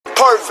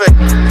perfect.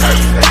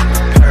 Perfect,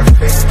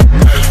 perfect,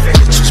 perfect.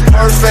 It's just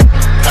perfect.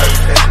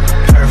 Perfect,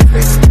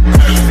 perfect,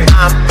 perfect.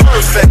 I'm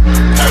perfect.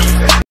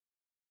 Perfect.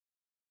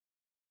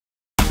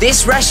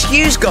 This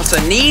rescue's got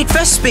a need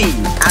for speed,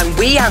 and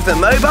we have the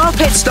mobile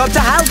pit stop to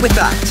help with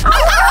that. All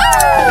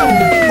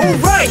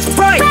right,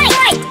 right,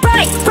 right,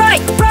 right,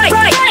 right, right,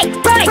 right, right,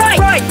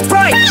 right,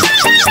 right,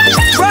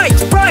 right,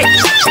 right,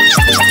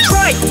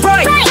 right,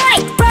 right,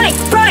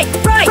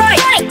 right,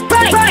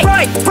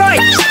 right, right,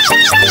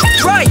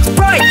 right,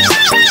 right,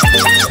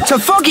 to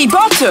Foggy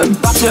Bottom.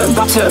 Butter,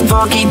 butter,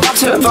 foggy,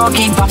 butter,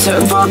 foggy,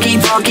 butter, foggy,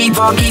 foggy,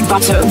 foggy,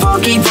 butter,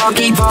 foggy,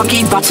 foggy,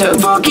 foggy, butter,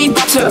 foggy,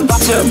 butter,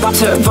 butter,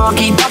 butter,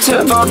 foggy,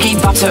 butter, foggy,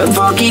 butter,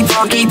 foggy,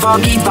 foggy,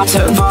 foggy,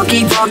 butter,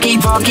 foggy, foggy,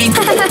 foggy.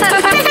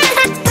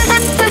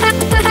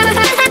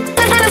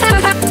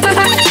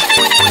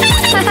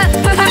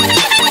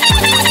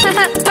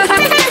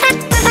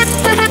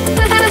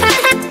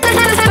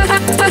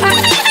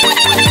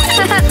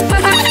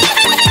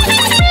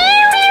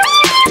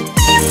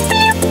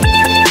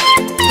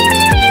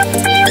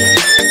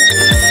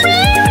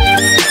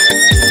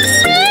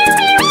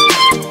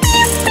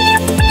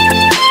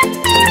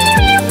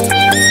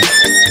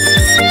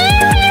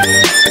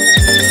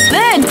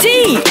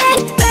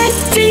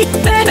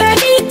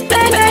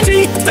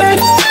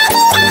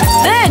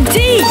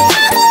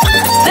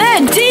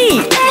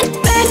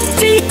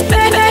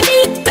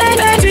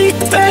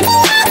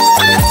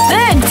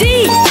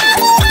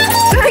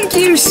 Thank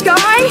you,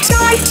 Skye.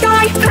 Skye,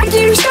 Skye. Thank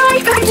you, Skye.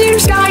 Thank you,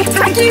 Skye.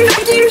 Thank you,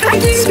 thank you,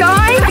 thank you,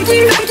 Skye. Thank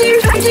you, thank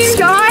you, thank you,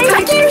 Skye.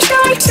 Thank you,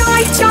 Skye,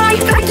 Skye, Skye.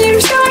 Thank you,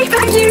 Skye.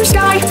 Thank you,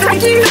 Skye.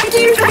 Thank you, thank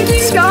you, thank you,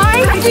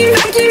 Skye. Thank you,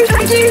 thank you,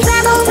 thank you.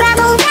 Rebel,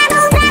 rebel,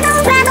 rebel, rebel,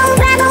 rebel,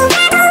 rebel,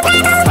 rebel,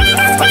 rebel,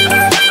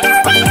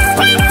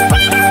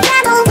 rebel,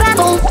 rebel,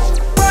 rebel.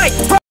 Right.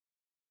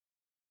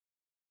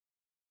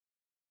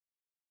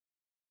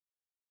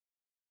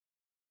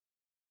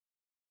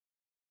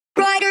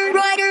 Ryder,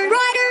 Ryder,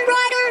 Ryder,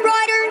 Ryder,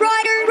 Ryder,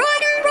 Ryder,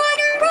 Ryder, Ryder,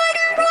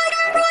 Ryder,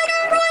 Ryder,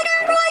 Ryder, Ryder,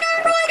 Ryder,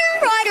 Ryder,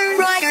 Ryder,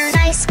 Ryder.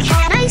 Nice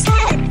cat, nice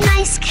cat,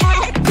 nice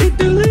cat. Big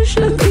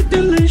delicious, big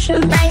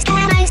delicious. Nice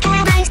cat, nice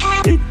cat, nice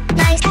cat.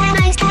 Nice cat,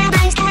 nice cat,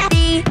 nice cat.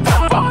 Be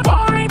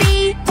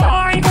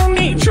fine,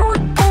 only short,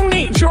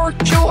 short,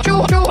 short,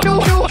 short, short, short,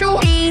 short,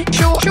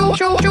 short, short,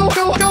 short,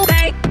 short, short.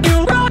 Thank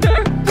you,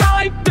 Ryder,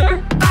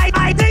 Ryder.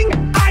 I think.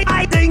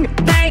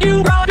 Thank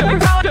you, Ryder,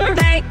 Ryder.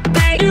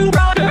 Thank you,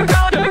 Ryder,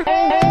 Ryder.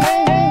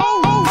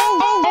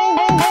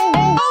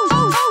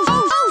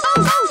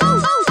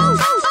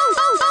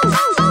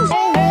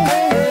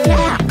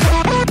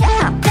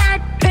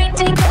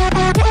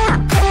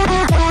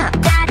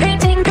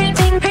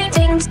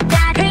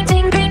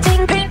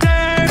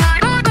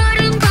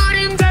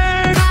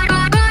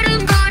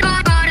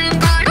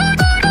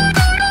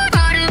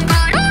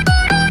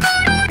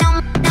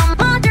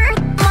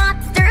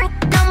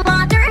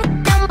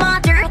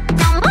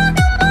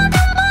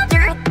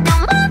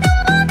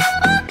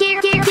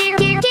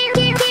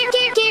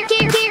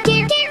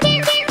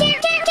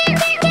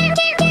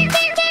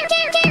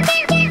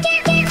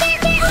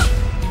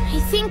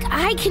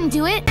 I can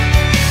do it.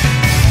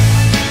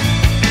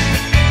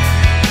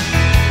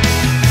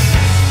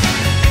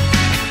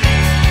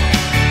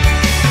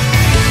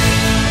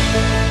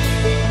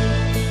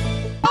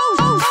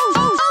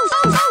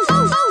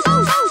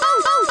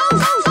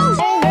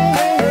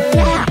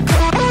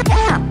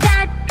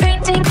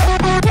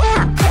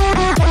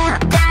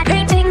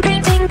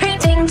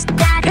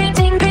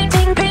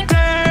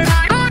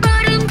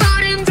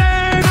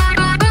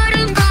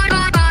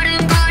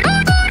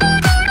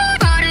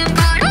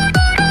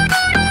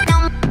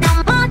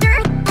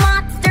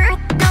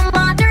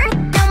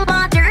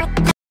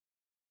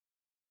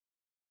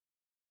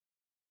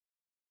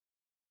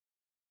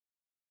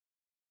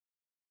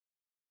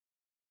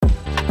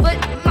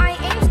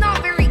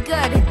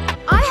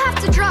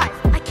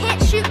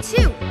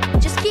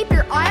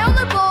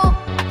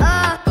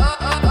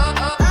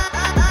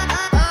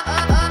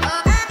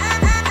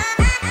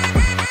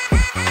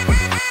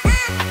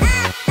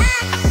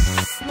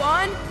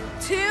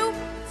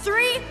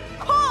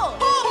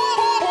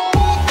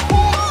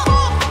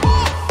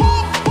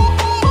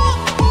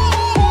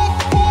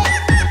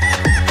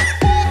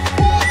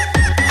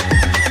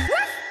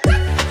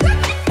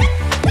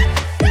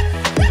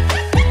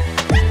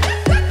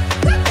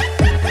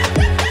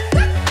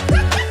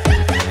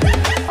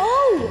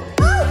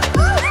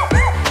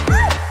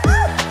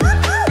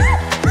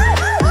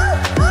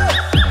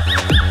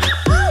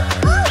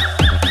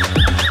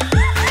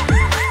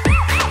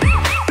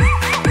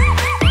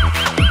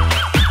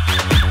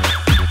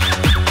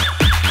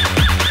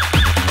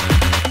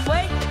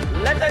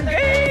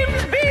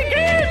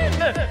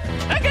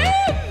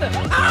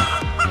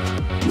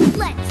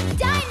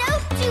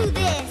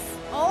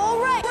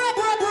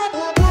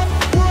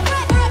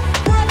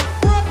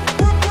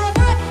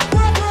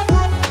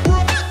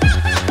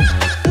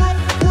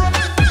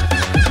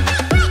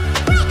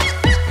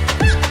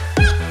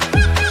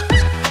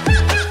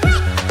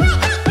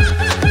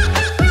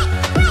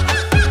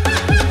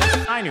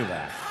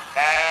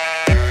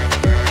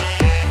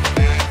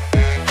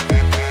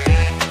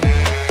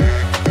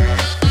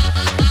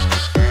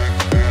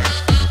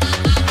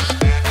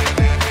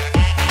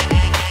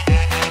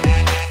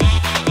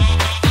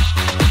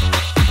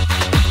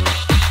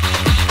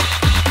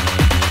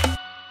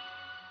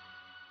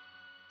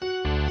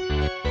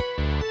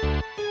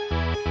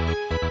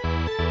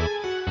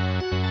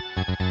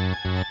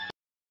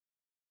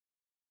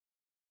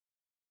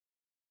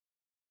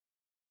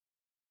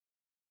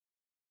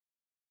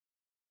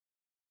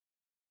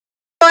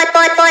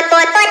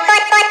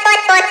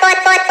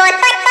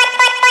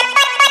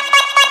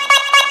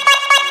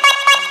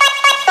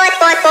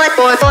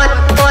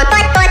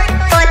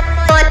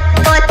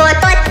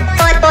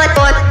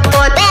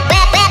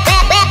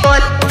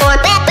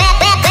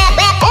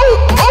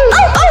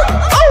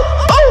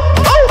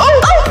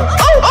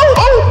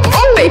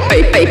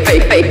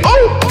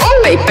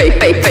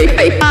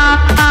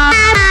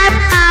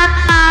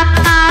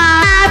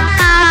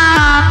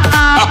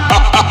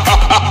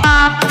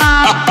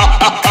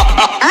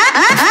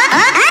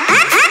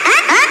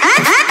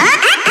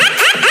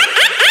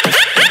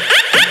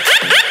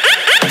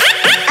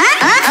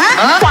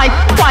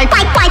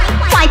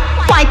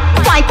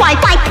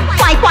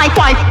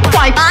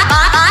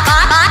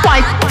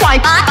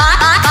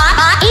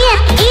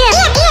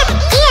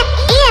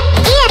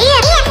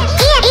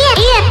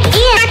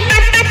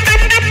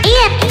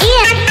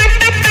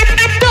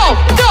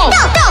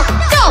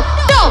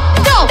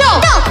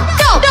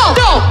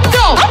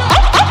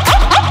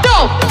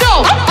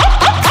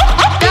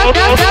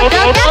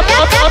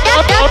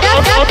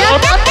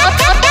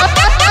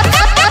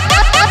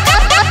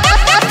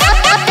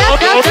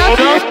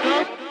 Go.